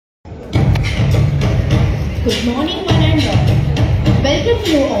Good morning one and all. Welcome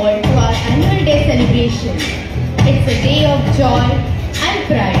you all to our annual day celebration. It's a day of joy and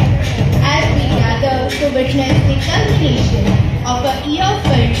pride as we gather to witness the culmination of a year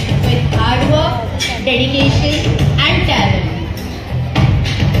filled with hard work, dedication and talent.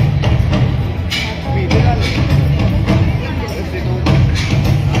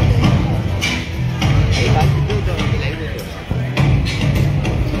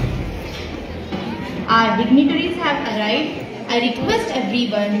 Our dignitaries have arrived. I request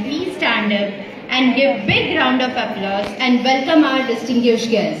everyone please stand up and give a big round of applause and welcome our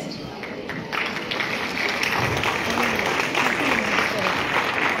distinguished guest.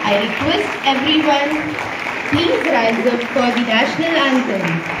 I request everyone please rise up for the national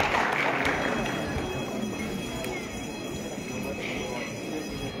anthem.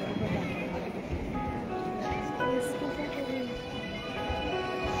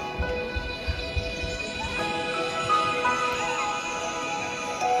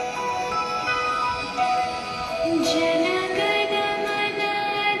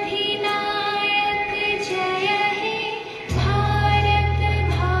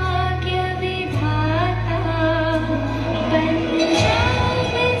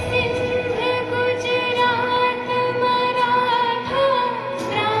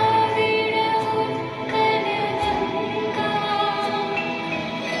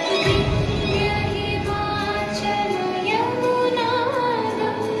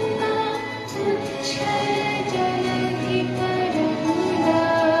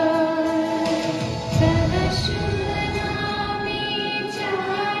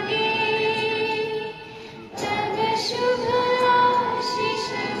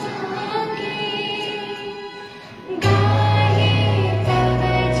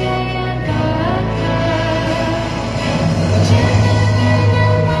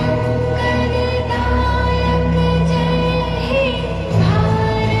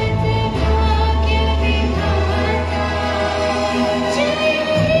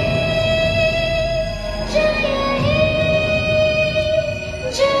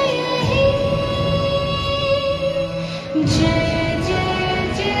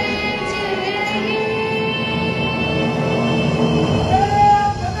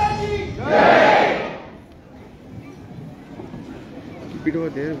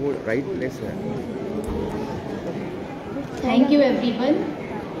 Thank you everyone.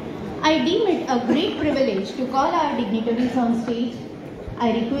 I deem it a great privilege to call our dignitaries on stage.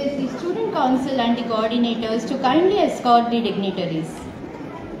 I request the Student Council and the coordinators to kindly escort the dignitaries.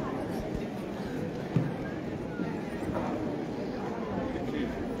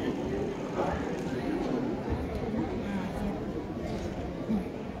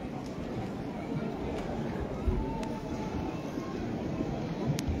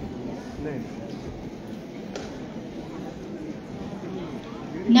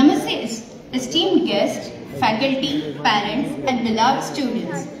 Namaste, esteemed guests, faculty, parents and beloved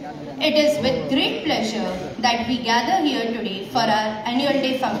students. It is with great pleasure that we gather here today for our annual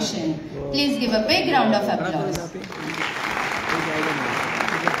day function. Please give a big round of applause.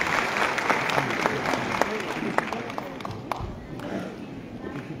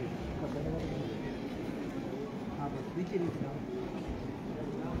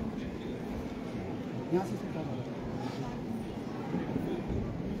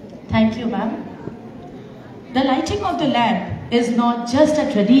 Thank you, ma'am. The lighting of the lamp is not just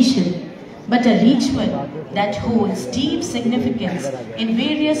a tradition, but a ritual that holds deep significance in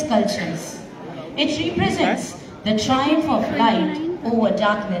various cultures. It represents the triumph of light over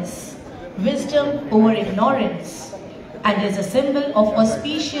darkness, wisdom over ignorance, and is a symbol of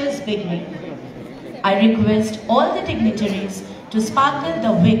auspicious beginning. I request all the dignitaries to sparkle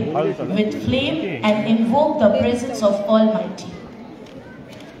the wick with flame and invoke the presence of Almighty.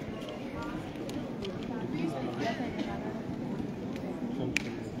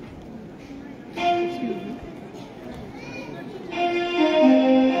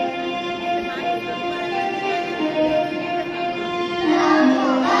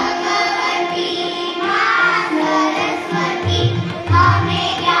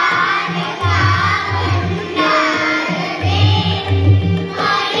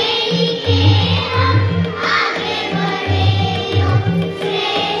 आगे बढ़े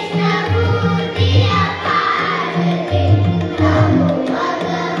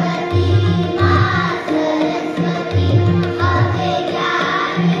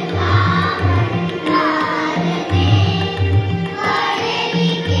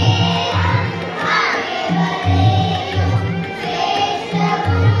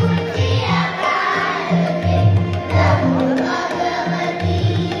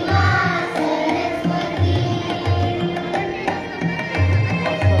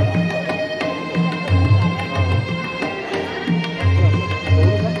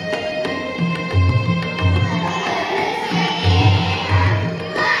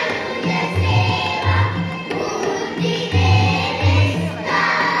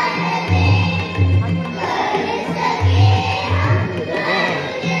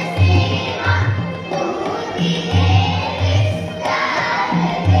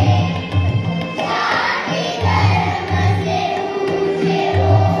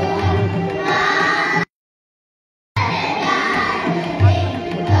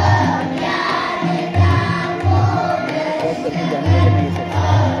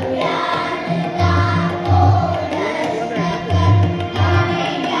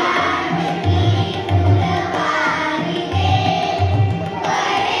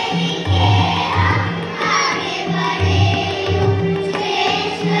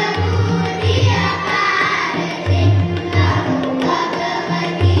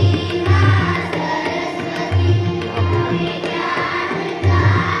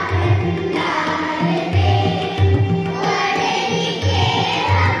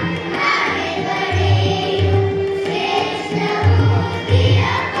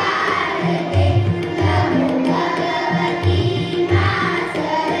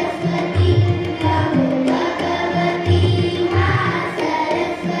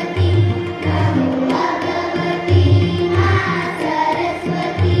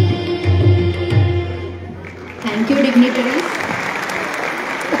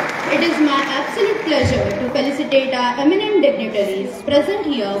our eminent dignitaries present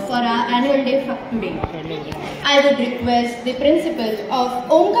here for our annual day today. I would request the principal of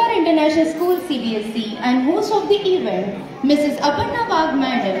Omkar International School CBSE and host of the event, Mrs. Aparna Wagh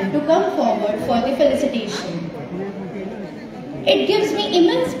Madam, to come forward for the felicitation. It gives me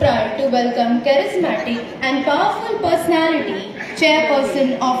immense pride to welcome charismatic and powerful personality,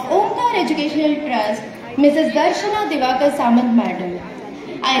 Chairperson of Omkar Educational Trust, Mrs. Darshana Divakar Samant Madam.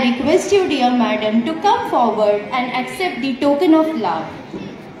 I request you, dear Madam, to come forward and accept the token of love.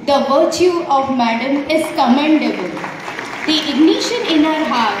 The virtue of Madam is commendable. The ignition in her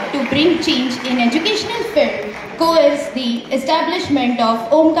heart to bring change in educational field coerced the establishment of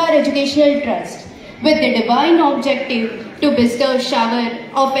Omkar Educational Trust with the divine objective to bestow shower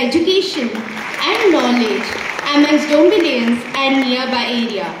of education and knowledge amongst Dombilians and nearby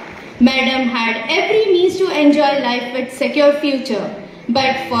area. Madam had every means to enjoy life with secure future,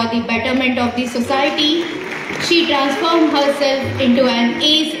 but for the betterment of the society, she transformed herself into an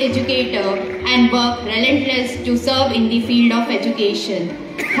ace educator and worked relentless to serve in the field of education.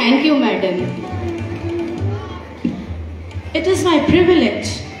 Thank you, Madam. It is my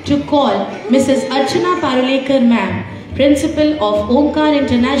privilege to call Mrs. Archana Parulekar Ma'am, Principal of Omkar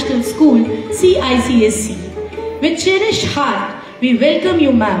International School, CICSC. With cherished heart, we welcome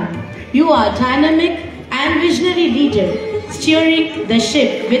you, ma'am. You are a dynamic and visionary leader, steering the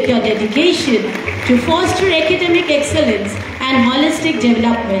ship with your dedication to foster academic excellence and holistic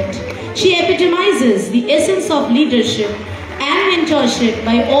development. She epitomizes the essence of leadership and mentorship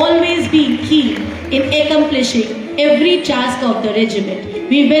by always being keen in accomplishing every task of the regiment.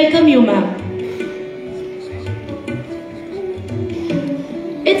 We welcome you, ma'am.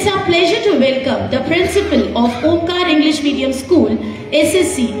 It's our pleasure to welcome the Principal of Omkar English Medium School,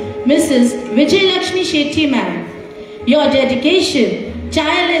 SSC, Mrs. Vijay Lakshmi Shetty ma'am. Your dedication,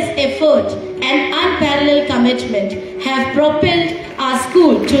 tireless effort and unparalleled commitment have propelled our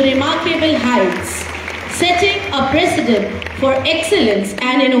school to remarkable heights, setting a precedent for excellence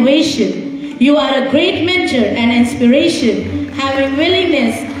and innovation. You are a great mentor and inspiration, having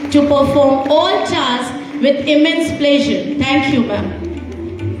willingness to perform all tasks with immense pleasure. Thank you, ma'am.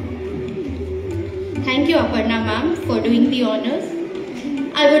 Thank you, Aparna ma'am, for doing the honors.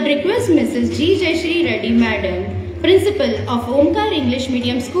 I would request Mrs. G. Jayashree Reddy Madam, Principal of Omkar English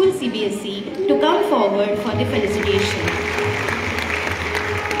Medium School CBSE, to come forward for the felicitation.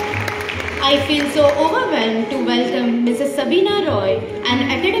 I feel so overwhelmed to welcome Mrs. Sabina Roy, an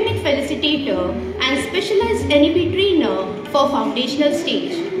academic felicitator and specialized NEP trainer for foundational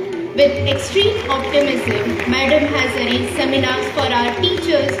stage. With extreme optimism, Madam has arranged seminars for our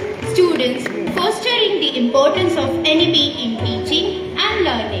teachers, students, fostering the importance of NEP in teaching and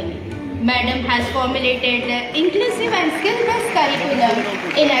learning. Madam has formulated the inclusive and skill-based curriculum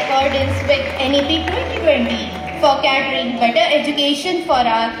in accordance with NEP 2020 for catering better education for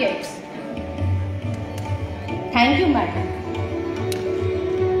our kids. Thank you, Madam.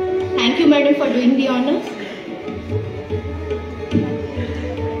 Thank you, Madam, for doing the honors.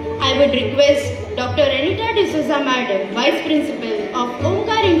 I would request Dr. Anita D'Souza Madam, Vice Principal of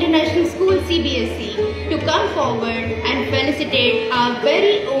Omkar International School CBSE, to come forward and felicitate our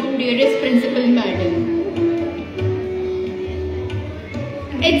very own dearest Principal Madam.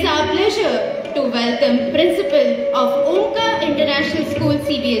 It's our pleasure to welcome Principal of Omkar International School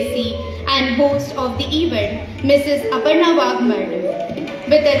CBSE and host of the event, Mrs. Aparna Wagh Madam.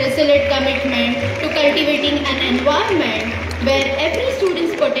 With a resolute commitment to cultivating an environment where every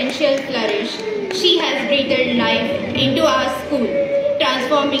student's potential flourish, she has breathed life into our school,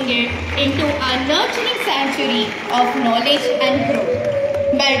 transforming it into a nurturing sanctuary of knowledge and growth.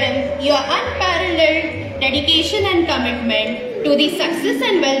 Madam, your unparalleled dedication and commitment to the success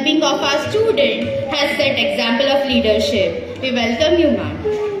and well-being of our student has set example of leadership. We welcome you, ma'am.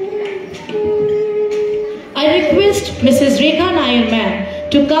 I request Mrs. Rekha Nair ma'am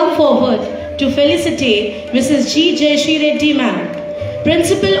to come forward to felicitate Mrs. G. Jayashree Reddy ma'am,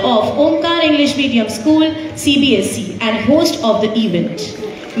 Principal of Omkar English Medium School, CBSE, and host of the event.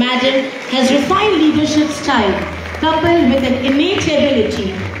 Madam has refined leadership style coupled with an innate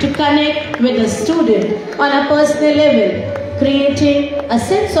ability to connect with the student on a personal level, creating a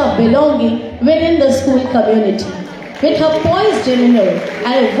sense of belonging within the school community. With her poised demeanor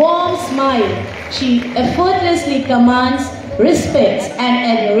and a warm smile, she effortlessly commands respect and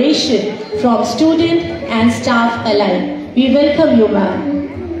admiration from student and staff alike. We welcome you, ma'am.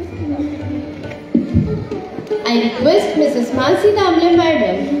 I request Mrs. Mansi Damle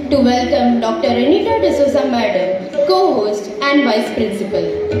Madam to welcome Dr. Anita D'Souza Madam, co-host and Vice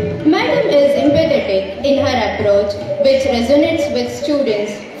Principal. Madam is empathetic in her approach, which resonates with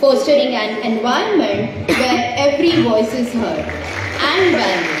students, fostering an environment where every voice is heard and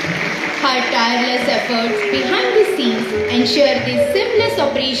valued. Her tireless efforts behind the scenes ensure the seamless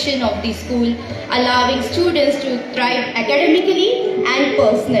operation of the school, allowing students to thrive academically and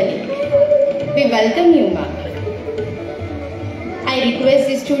personally. We welcome you, ma'am. I request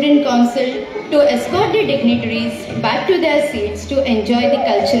the Student Council to escort the dignitaries back to their seats to enjoy the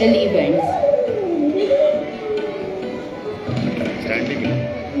cultural events.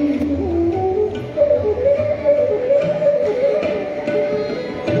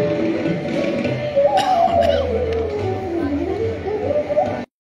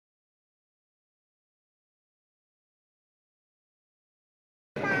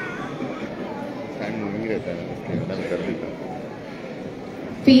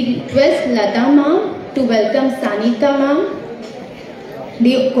 We request Lata ma'am to welcome Sanita ma'am,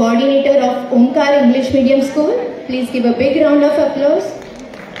 the coordinator of Omkar English Medium School. Please give a big round of applause.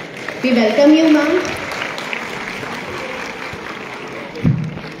 We welcome you, ma'am.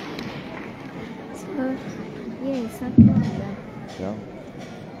 Sir, yes, sir. Yeah.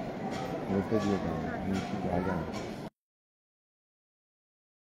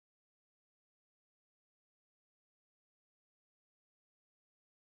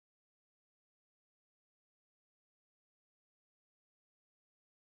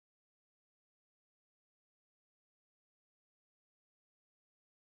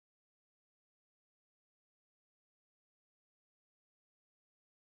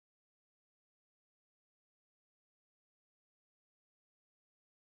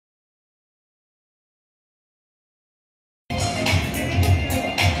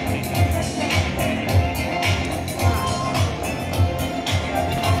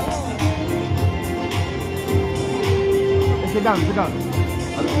 Sit down, sit down.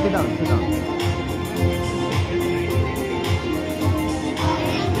 Sit down, sit down.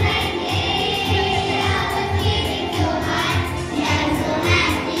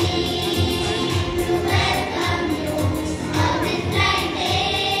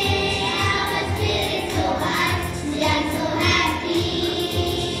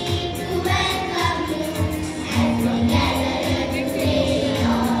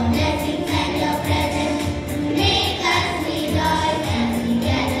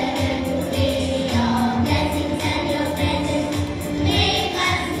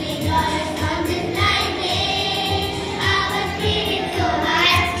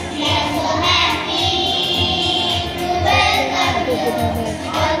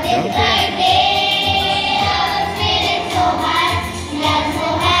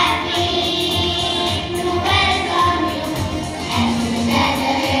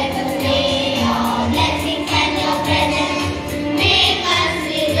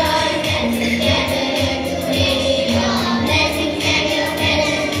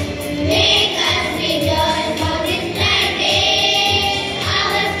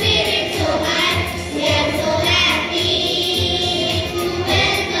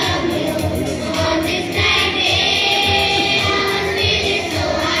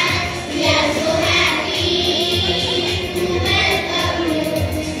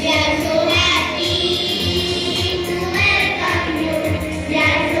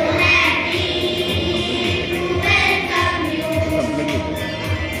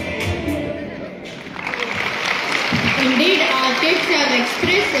 Indeed, our kids have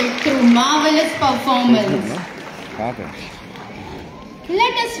expressed it through marvelous performance.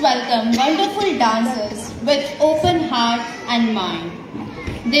 Let us welcome wonderful dancers with open heart and mind.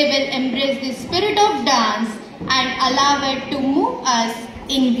 They will embrace the spirit of dance and allow it to move us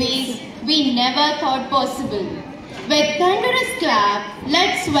in ways we never thought possible. With thunderous clap,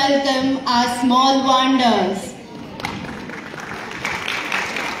 let's welcome our small wonders.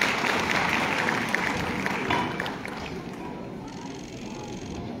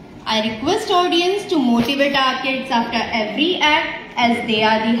 I request audience to motivate our kids after every act, as they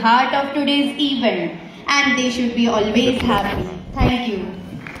are the heart of today's event and they should be always happy. Thank you.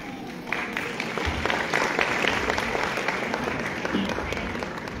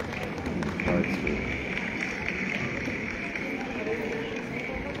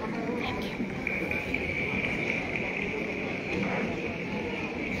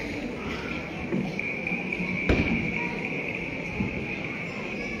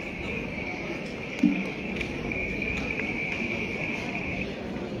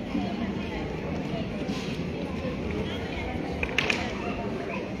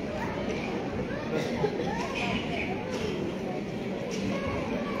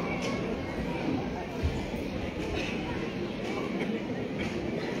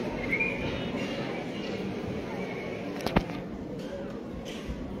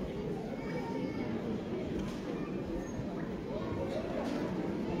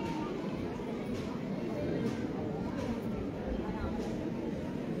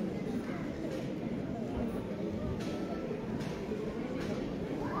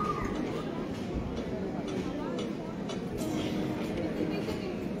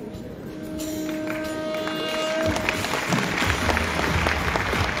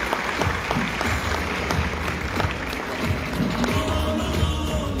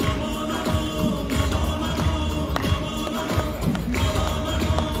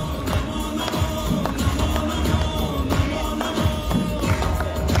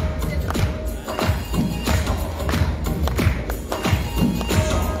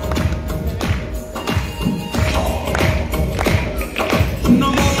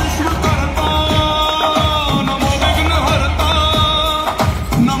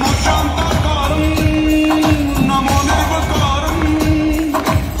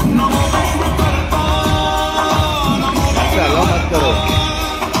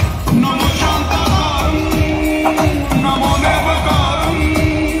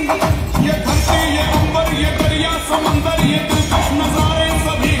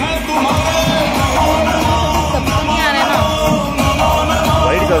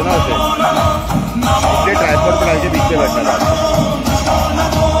 ना उसे, इसलिए tripod पे डाल के बीच में बैठना था।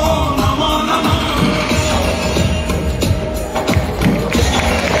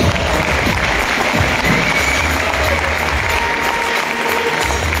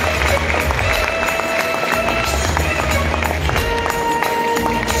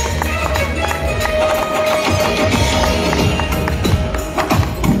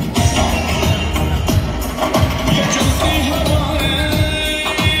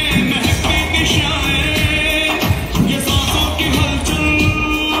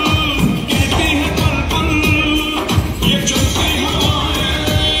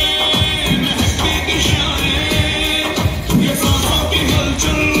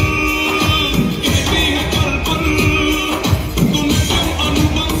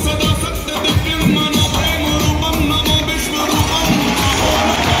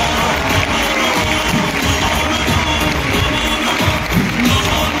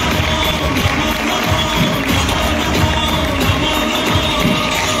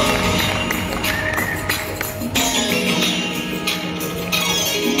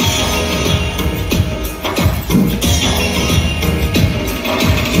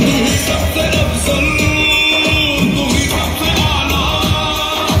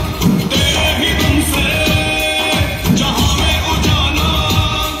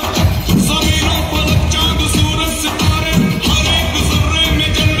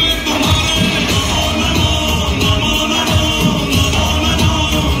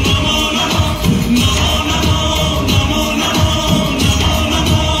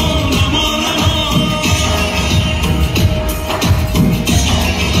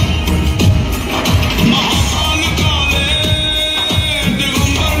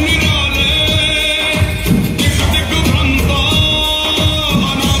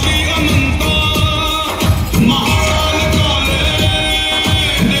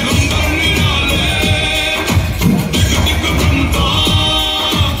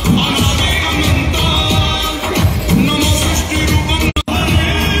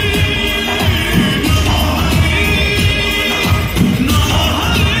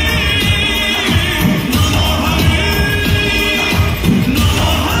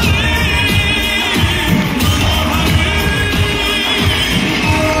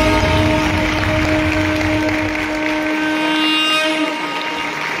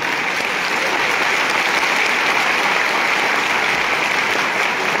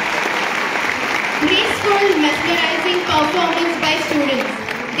 Mesmerizing performance by students.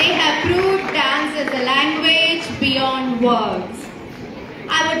 They have proved dance as a language beyond words.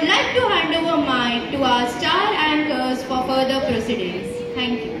 I would like to hand over mic to our star anchors for further proceedings.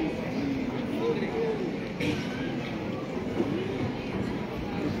 Thank you.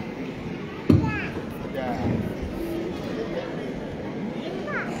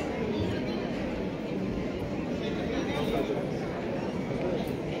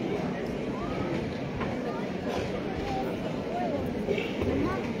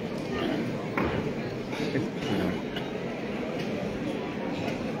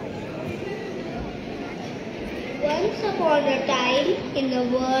 Once upon a time, in a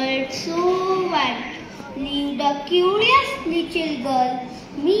world so wide, lived a curious little girl,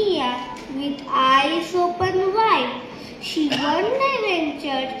 Mia, with eyes open wide. She one day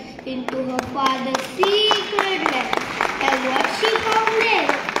ventured into her father's secret lab, and what she found there?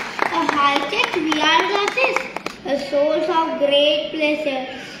 A high-tech VR glasses, a source of great pleasure.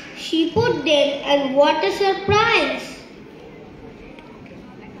 She put them, and what a surprise!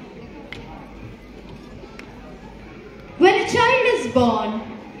 When a child is born,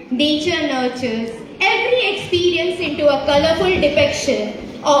 nature nurtures every experience into a colorful depiction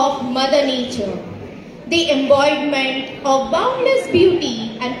of Mother Nature. The embodiment of boundless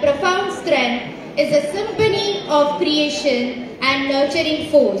beauty and profound strength is a symphony of creation and nurturing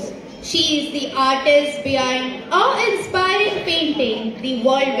force. She is the artist behind awe-inspiring painting the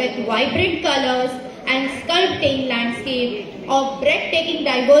world with vibrant colors and sculpting landscape of breathtaking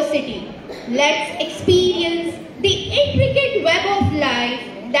diversity. Let's experience the intricate web of life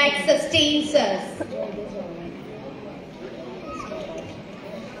that sustains us.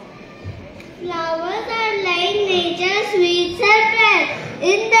 Flowers are like nature's sweet surprise.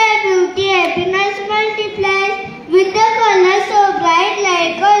 In their beauty, happiness multiplies. With the colors so bright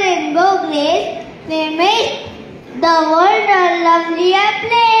like a rainbow glaze, they make the world a lovelier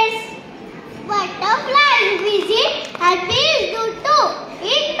place. Butterflies visit and bees do too.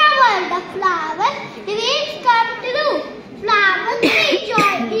 In the world of flowers, dreams come true. Flowers bring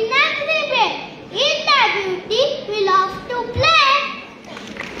joy in every way. In their beauty, we love to play.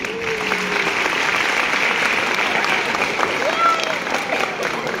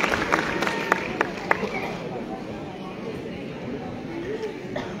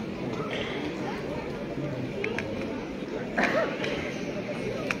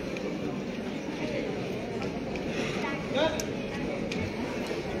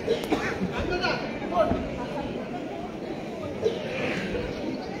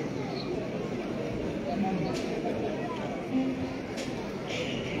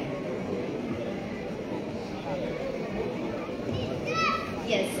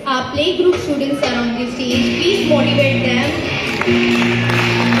 Yes, our playgroup students are on the stage. Please motivate them.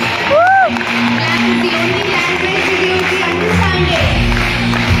 Math is the only language that you will understand it.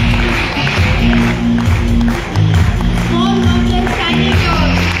 Small mountains standing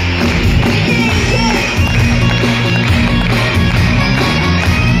tall.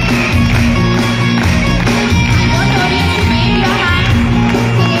 I want audience to wave your hands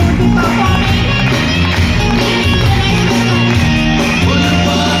so they will be performing.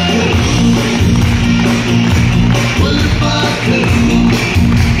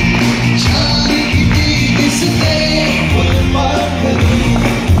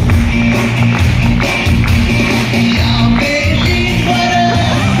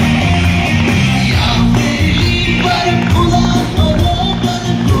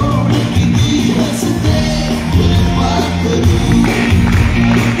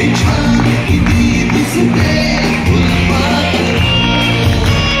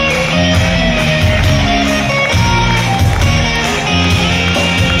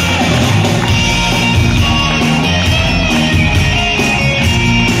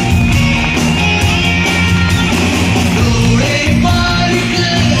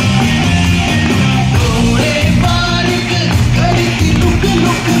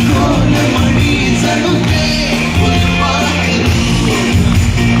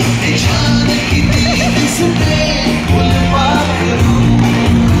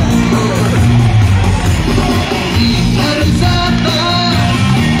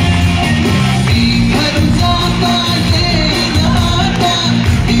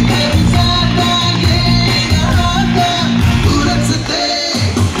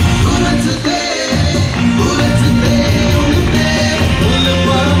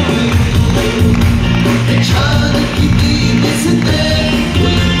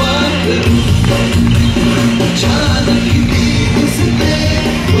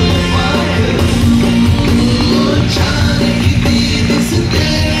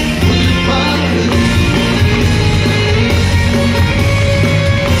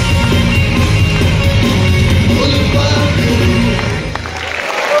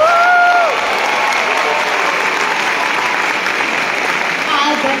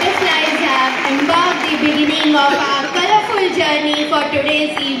 Of our colorful journey for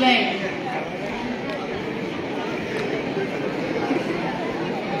today's event.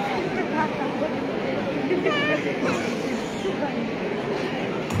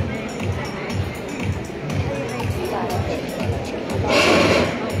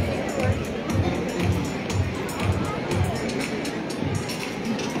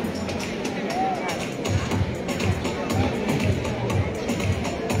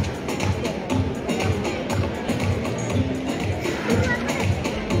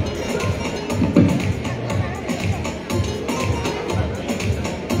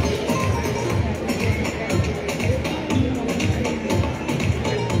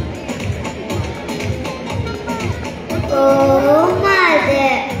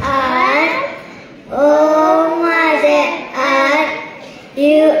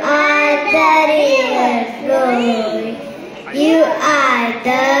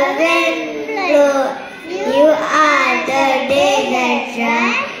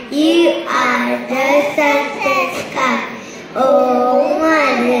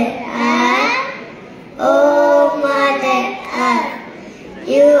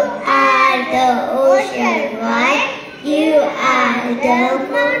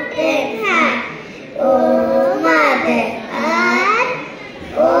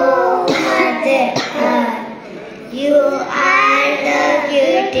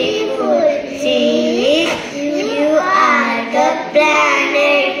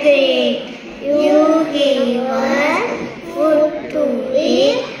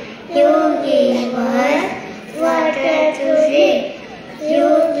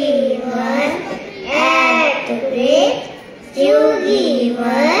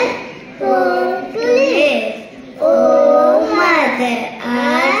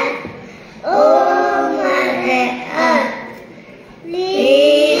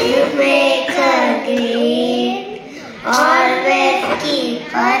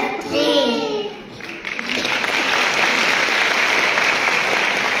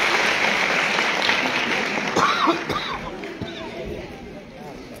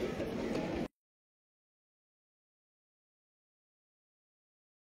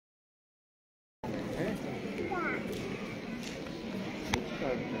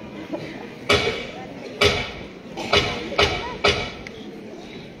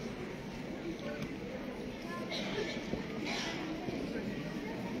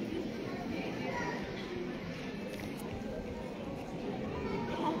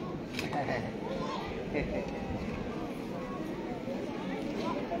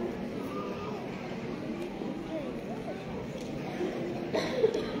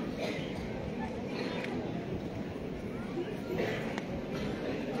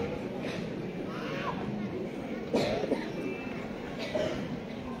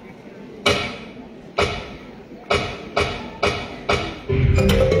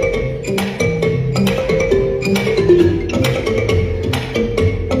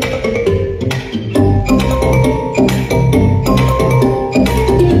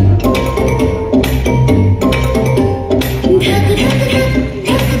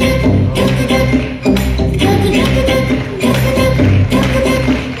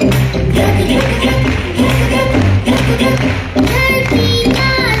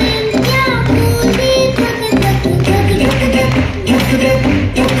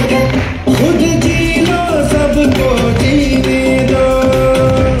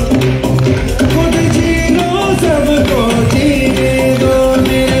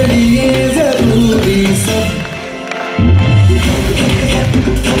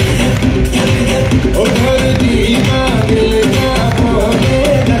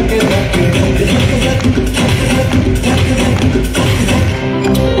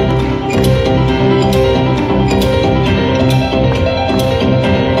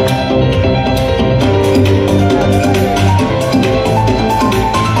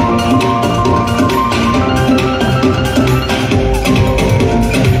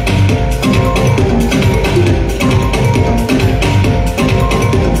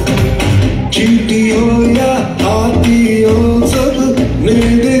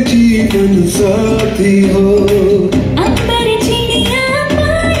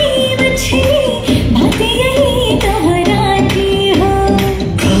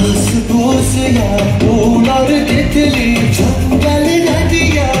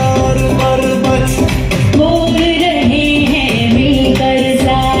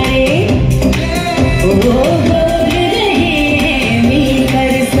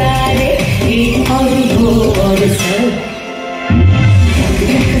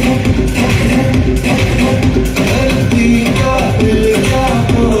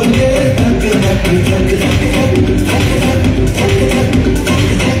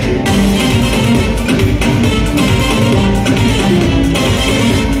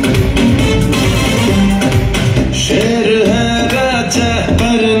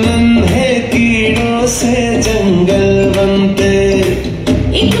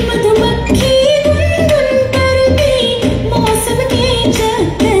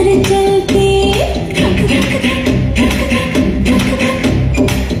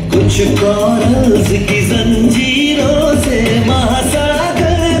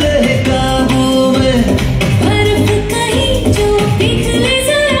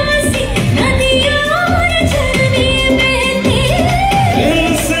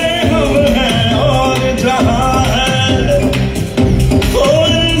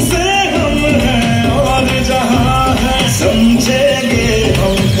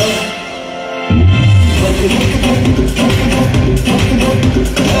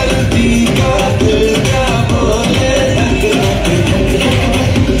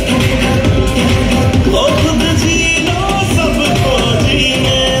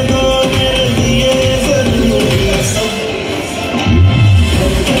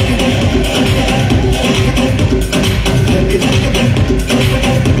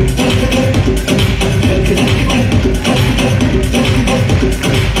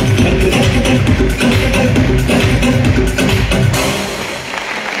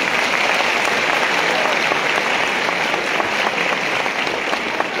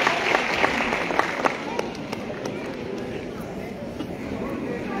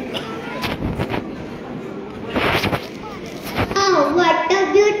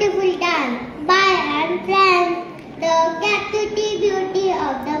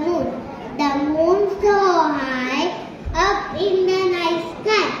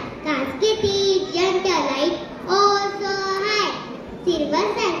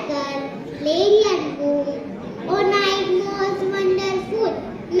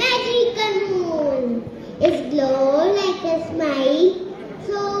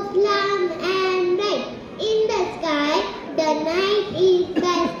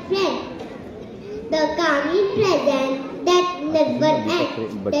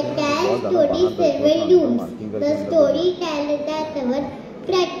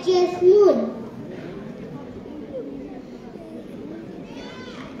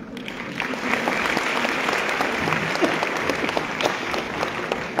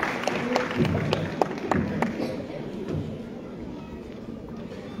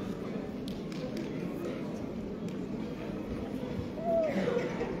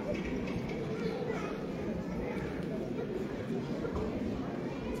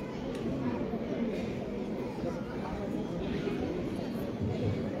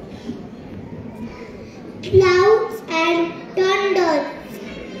 clouds and thunder.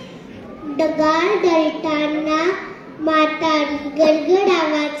 ढगाळ दळताना म्हातारी गडगड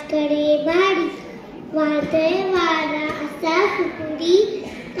आवाज करे भारी. वादळ वारा असा सुटुरी,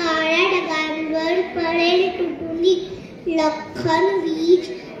 काळ्या ढगांवर पडेल तुटुरी. लखन वीज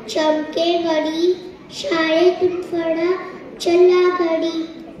चमके गडी, शाळेतून फळा चला घडी.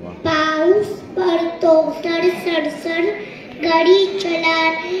 पाऊस पडतो सडसड, गाडी चला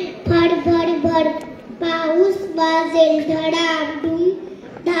भर भर भर. पाऊस वाजेल धडाडून,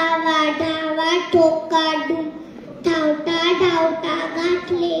 धावा धावा ठोकाडून. धावता धावता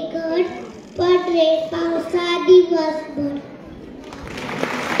गाठले घर, पडले पावसा दिवसभर.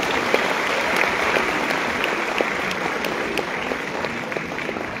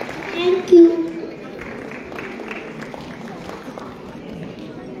 Thank you.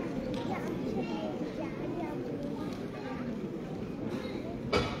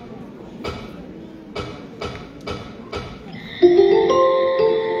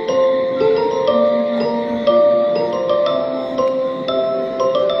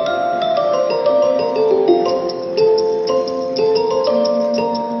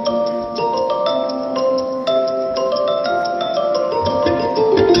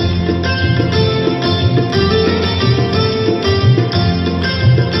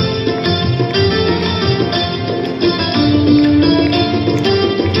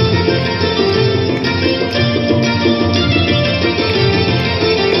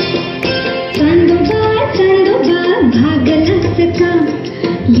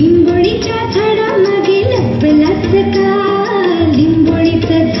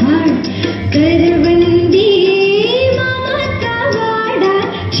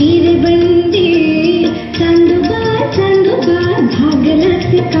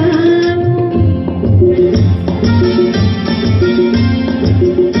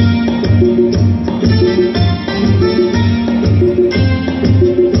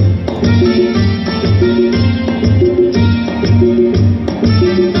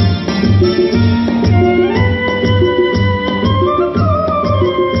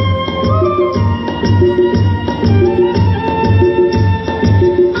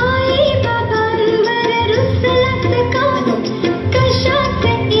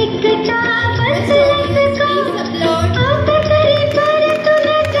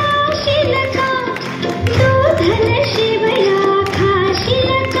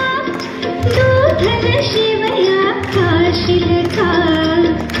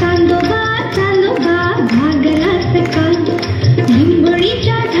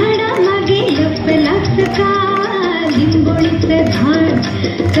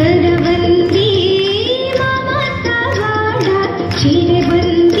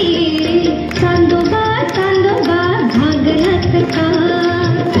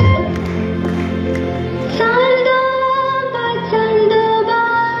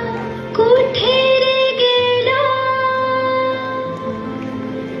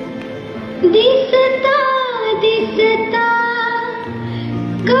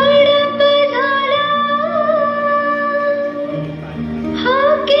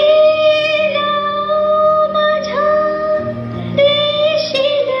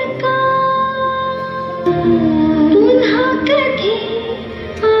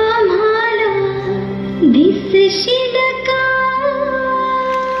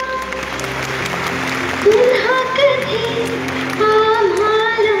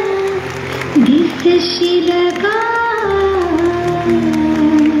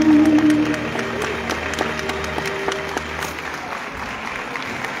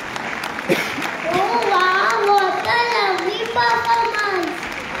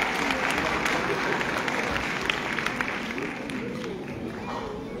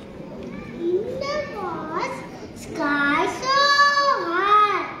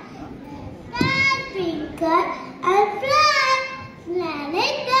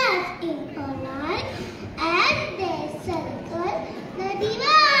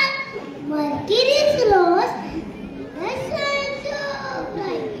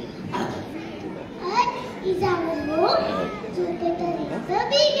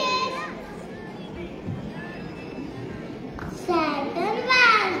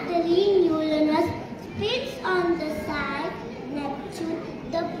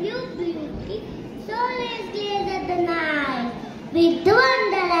 With the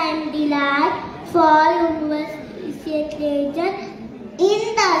wonderland delight for universe legend in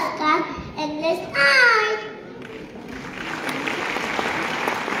the sky, endless eye.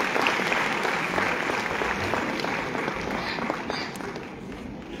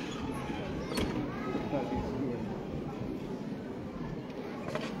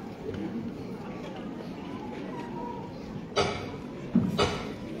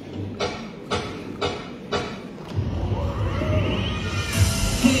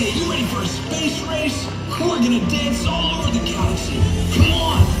 we're gonna dance all over the galaxy. Come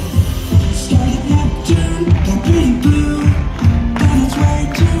on! Starlight Neptune, got pretty blue, but it's way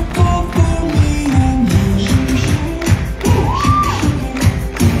too cold for me and you.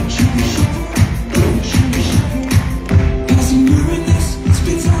 Passing Uranus,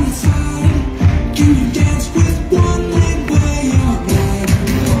 spins on its side. Can you dance with one leg way out wide?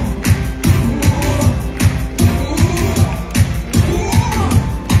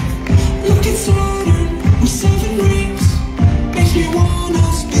 Look at Saturn with 7 rings. Makes me wanna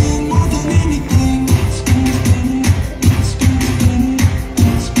spin more than anything. Spin, spinning, spin, spinning,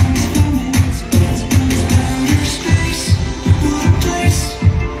 spin, spinning, spin, spinning. Outer space, what a place.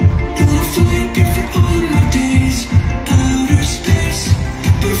 Wanna fly good for all my days. Outer space,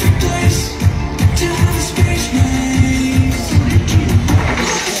 perfect place to have a space race.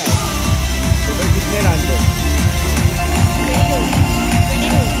 कितने run थे?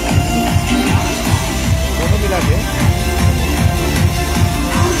 दोनों मिला के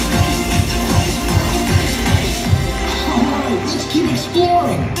Alright, let's keep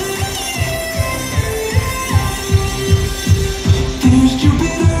exploring. There's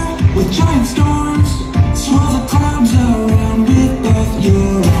Jupiter with giant storms. Swirl the clouds around with both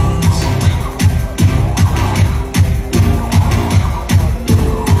your arms.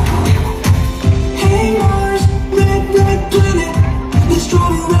 Hey Mars, red planet. Let's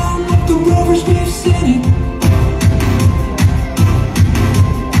drive around with the rovers we've sent it.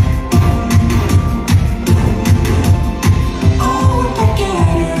 Oh, we're back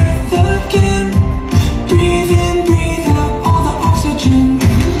at Earth again. Breathe in, breathe out all the oxygen.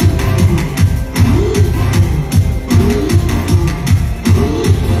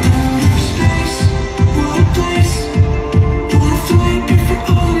 Outer space, what a place. Wanna fly good for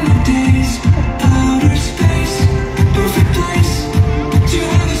all my days. Outer space, perfect place to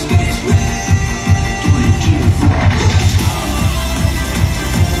have a space race.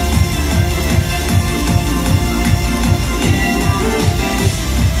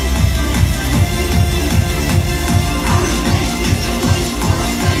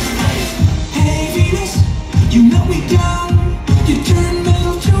 Hey Venus, you melt me down. You turn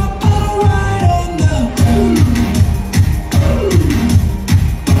metal to a bottle right on the moon.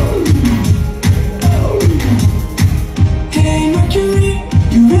 Hey Mercury,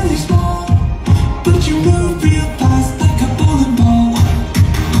 you're really small, but you move real fast like a bowling ball.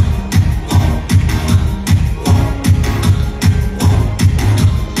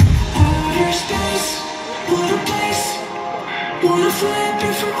 Outer space, what a place. Wanna fly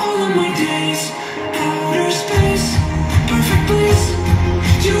good for all of my days. Outer space, perfect place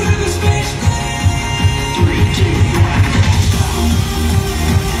to have a space race. 3, 2, 1,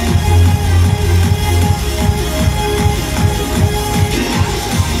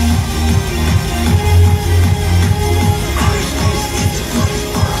 outer space, it's a place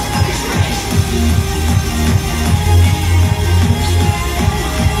for a space race.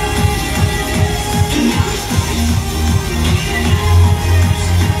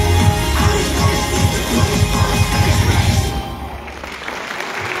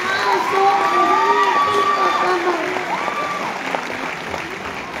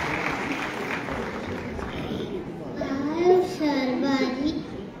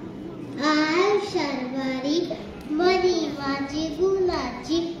 शर्वारी money माझी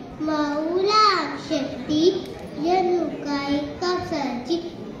गुणाची माऊला शक्ती यनुकाई कापसाची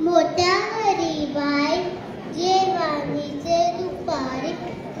मोठ्या गरीबाई जेवानीचे दुपारी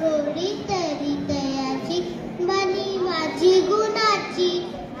थोडी तरी तयाची money माझी गुणाची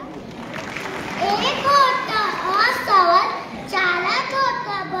एक होता असावर चालत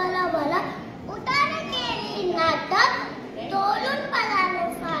होता बला उतार केली नाटक तोलून पदाने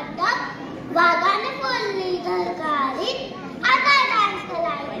फाटक वाघाने बोलली धरकारी आता डान्स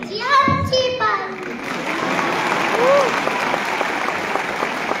करायची आमची पाळी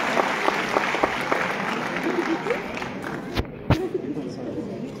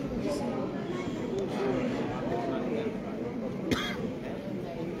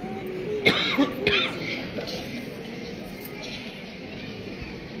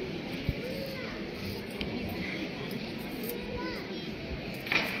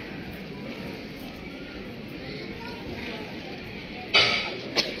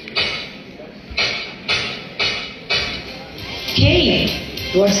Hey,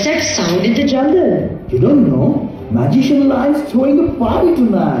 what's that sound in the jungle? You don't know? Magician Lion's throwing a party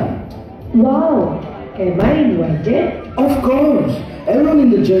tonight. Wow, am I invited? Of course. Everyone in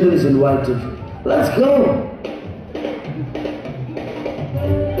the jungle is invited. Let's go.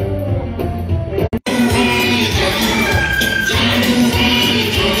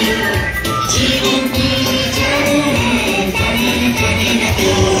 Take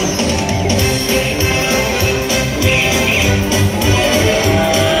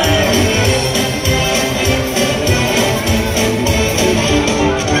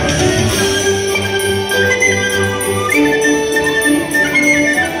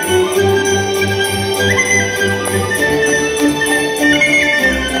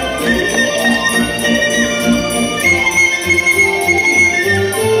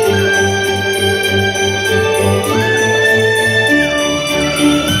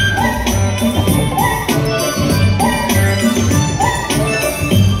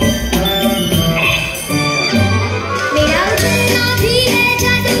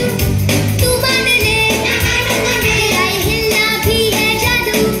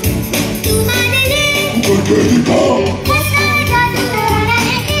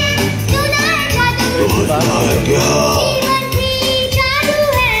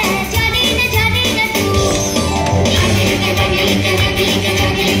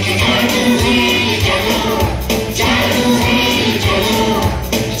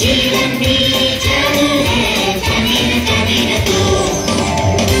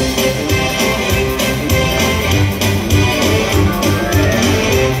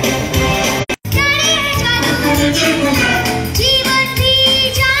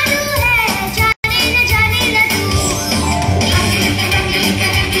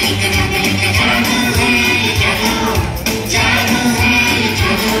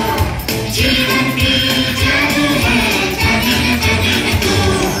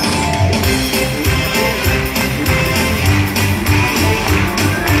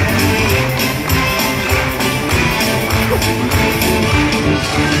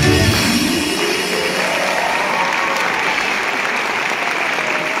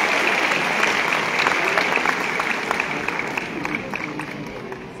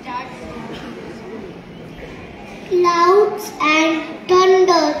Clouds and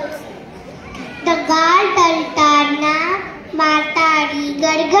thunders. ढगाळ टलताना मातारी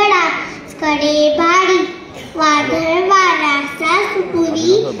गडगडा कडे भाडी वादळ वारासा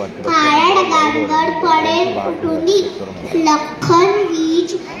सुटुनी काळ्या ढगांवर पडेल फुटुनी लखन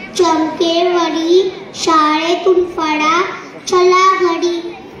वीज चमकेवरी शाळेतून फडा चला घडी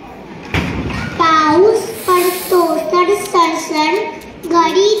पाऊस पडतो सडसडसड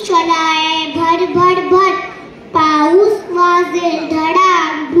घडी चलाय भर भर भर पाऊस वाजेल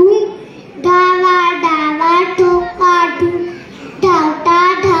धडाधूम धावा धावा ठोका ठोक धावता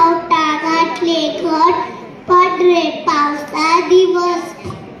धावता घातले घर पडरे पावसा दिवस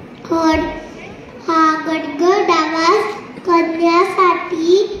खड हा गडगड आवाज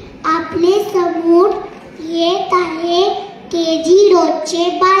करण्यासाठी आपले समोर येत आहे KG रोजचे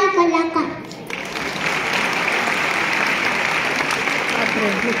बाल कलाकार.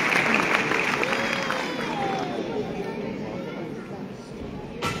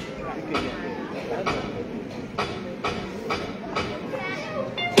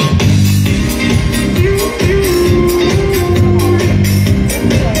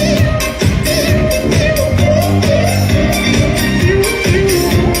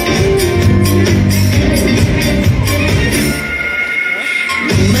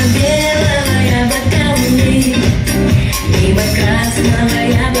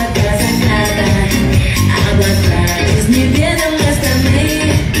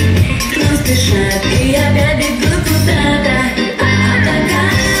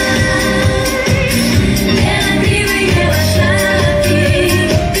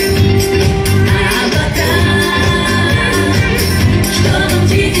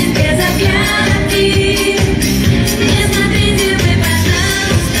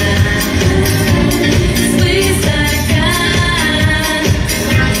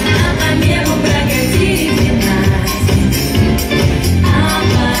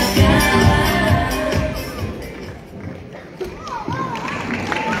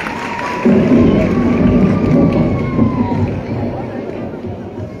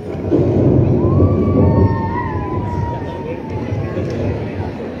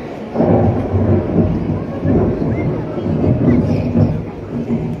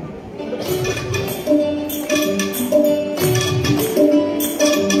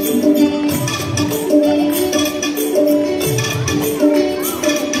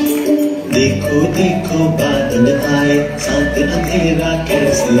 देखो देखो बादल आए साथ अंधेरा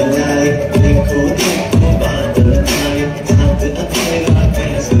कैसे लाए देखो देखो बादल आए साथ अंधेरा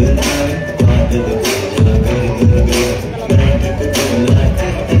कैसे लाए बादल गरजा गर गर गर मेंढक बोला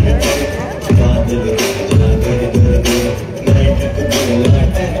टह टह बादल गरजा गर गर गर मेंढक बोला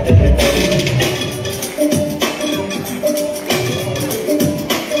टह टह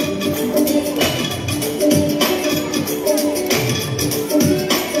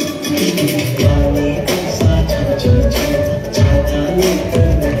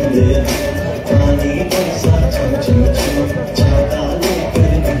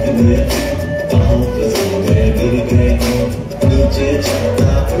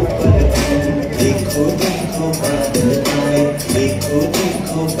देखो देखो बादल आए देखो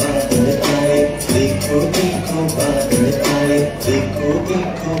देखो बादल आए देखो देखो बादल आए देखो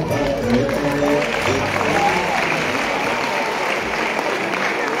देखो बादल आए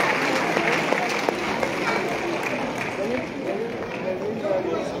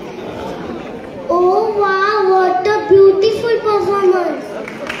Oh wow, what a beautiful performance!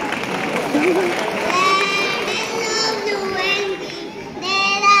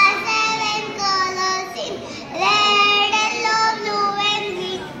 There are 7 colors in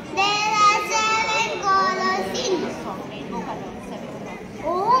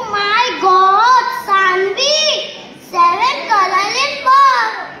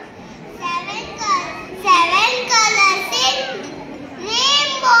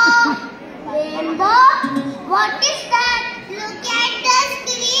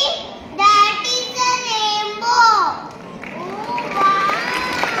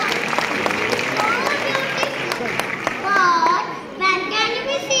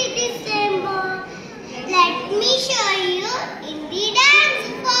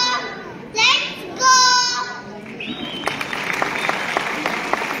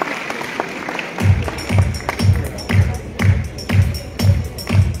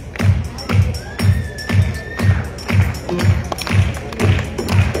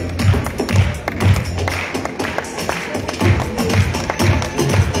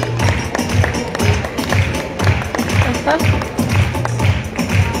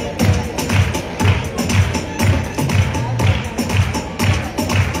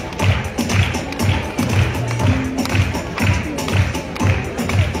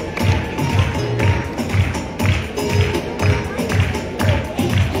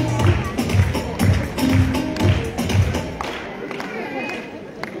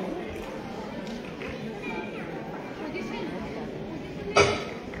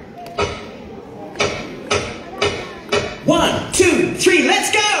 1, 2, 3,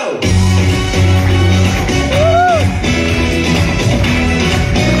 let's go!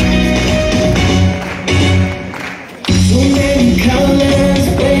 So many colors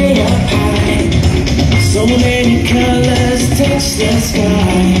way up high. So many colors touch the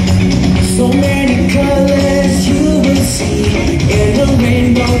sky. So many colors you will see in the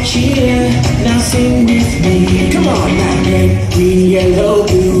rainbow cheer. Now sing with me. Come on now. Red, green, yellow,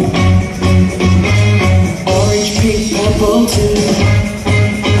 blue. Orange, pink, purple too.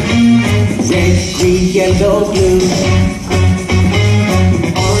 Red, green, yellow, blue.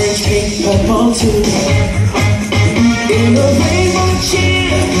 Orange, pink, purple too. In the rainbow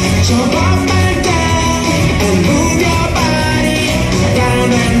cheer, jump up and down and move your body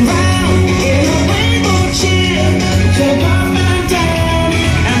round and round. In the rainbow cheer, jump up and down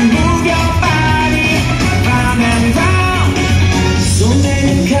and move your body round and round. So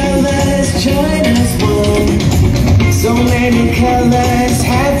many colors join us one. So many colors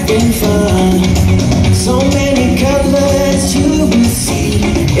having fun. So many colors you will see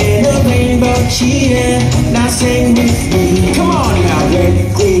in a rainbow cheer. Now sing with me. Come on now.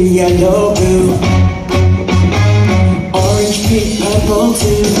 Red, green, yellow, blue. Orange, pink, purple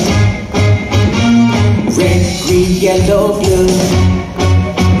too. Red, green, yellow, blue.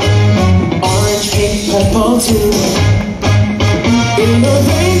 Orange, pink, purple too. In a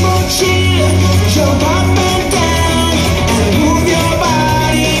rainbow cheer, jump up and down and move your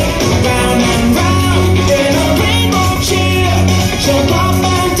body round and round. In a rainbow cheer, jump up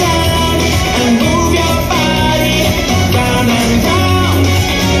and down and move your body round and round.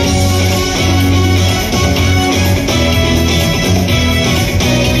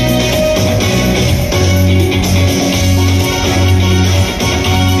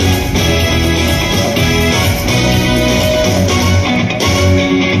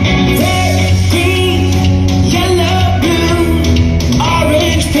 Red, green, yellow, blue,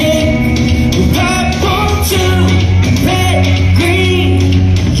 orange, pink, purple too. Red, green,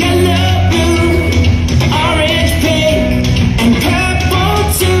 yellow, blue, orange, pink, and purple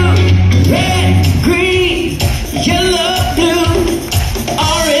too. Red, green, yellow, blue,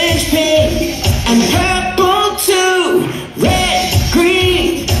 orange, pink, and purple too. Red,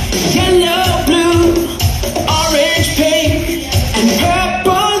 green, yellow, blue, orange, pink, and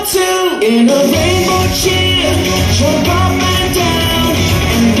purple too. In a rainbow cheer, jump up and down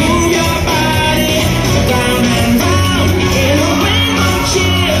and move your body round and round. In a rainbow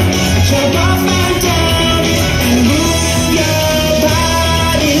cheer, jump up and down and move your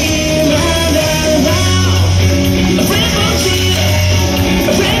body round and round. A rainbow cheer,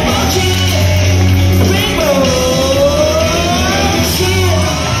 a rainbow cheer, a rainbow cheer.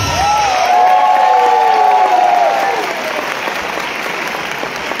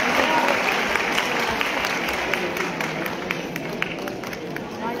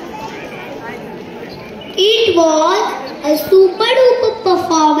 It was a super duper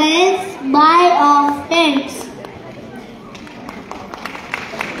performance by our friends.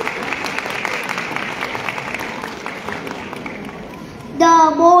 The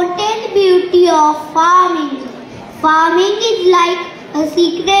mountain beauty of farming. Farming is like a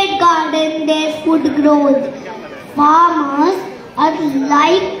secret garden where food grows. Farmers are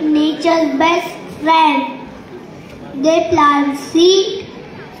like nature's best friend. They plant seed,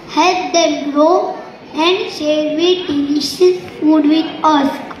 help them grow, and share with delicious food with us.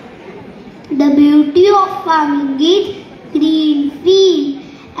 The beauty of farming is green field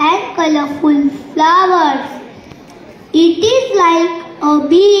and colorful flowers. It is like a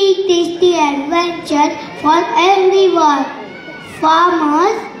big tasty adventure for everyone.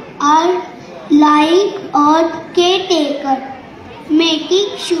 Farmers are like a caretaker,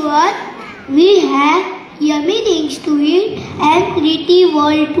 making sure we have yummy things to eat and pretty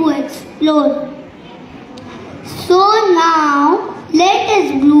world to explore. So now let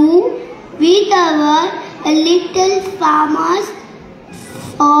us grow with our little farmers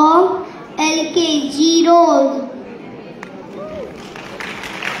from LKG Road.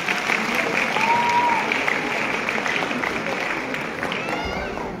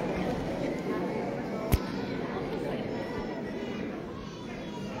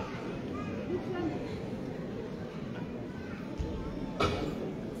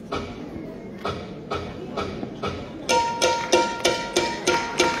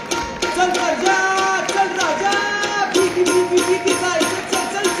 चल राजा, भीगी भीगी भीगी सारी चल चल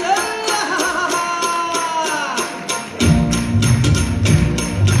चल चल।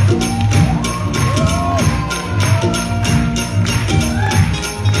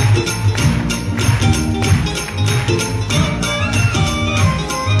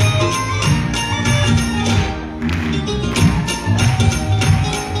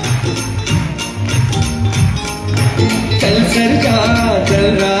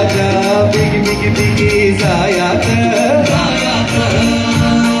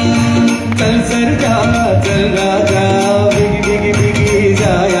 जा चल राजा बिगी बिगी बिगी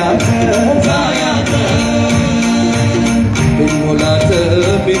जायाचं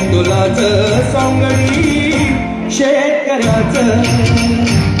बिंदुलाचं सोंगडी शेतकऱ्याचं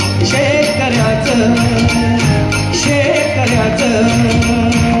शेतकऱ्याचं शेतकऱ्याचं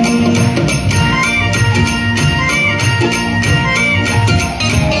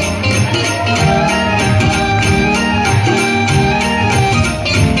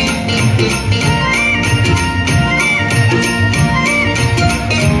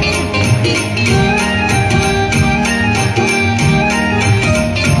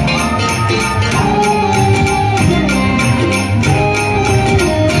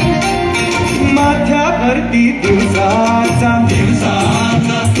माथ्यावरती दिवसाचा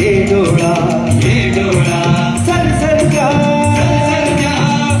हे डोळा सरसरच्या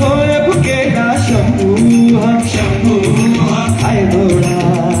होय भुकेला शंभू हाय भोळा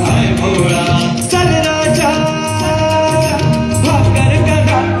चल राजा भाकर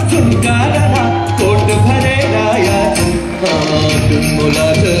करा झुंकाराला पोट भरेला याचं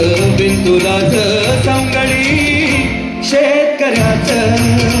मुलाचं बिंदुलाचं सांगडी शेतकऱ्याचं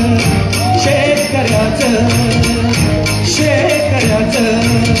शेतकऱ्याचं शेतकऱ्याचं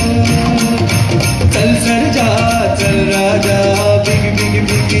चल सरजा चल राजा बिगी बिगी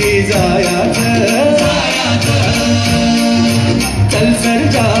बिगी जायाचं चल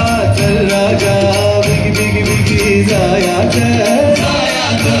सरजा चल राजा बिगी बिगी बिगी जायाचं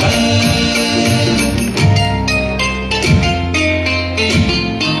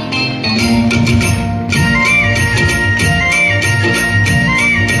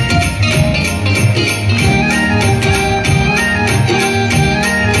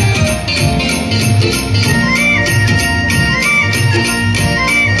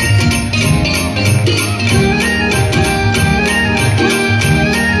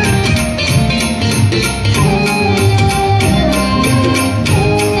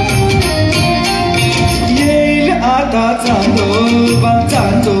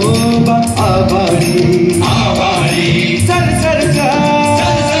चांदोबा आभाळी सरसरच्या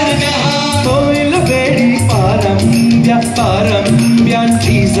होईल वेळी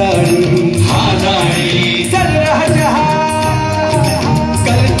पारंब्यांची जाळी चल राजा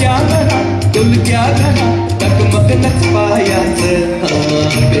कलक्या घना तुलक्या घना टकमक नचपायाचं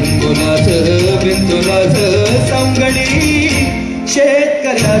बिंदुलाचं सांगडी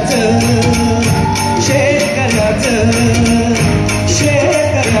शेतकऱ्याचं शेतकऱ्याचं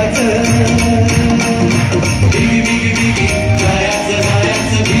शेतकऱ्याचं बिगी बिगी बिगी जायाचं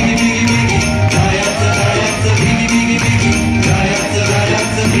बिगी बिगी बिगी जायाचं बिगी बिगी बिगी जायाचं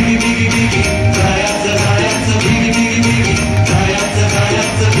बिगी बिगी बिगी जायाचं बिगी बिगी बिगी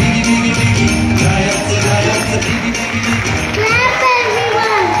जायाचं बिगी बिगी बिगी जायाचं बिगी बिगी बिगी. Clap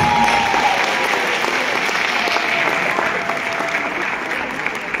everyone!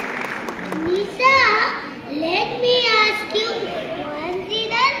 Lisa, let me ask you one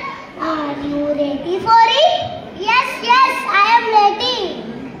thing. Are you ready for it? Yes, I am ready.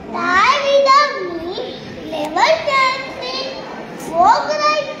 Die without me, never tell me. Walk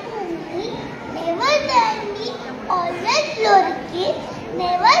right to me, never tell me. Always lurking,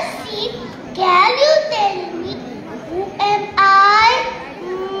 never see. Can you tell me who am I?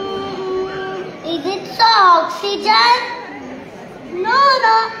 Is it so oxygen? No,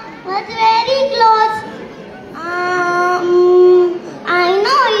 but very close.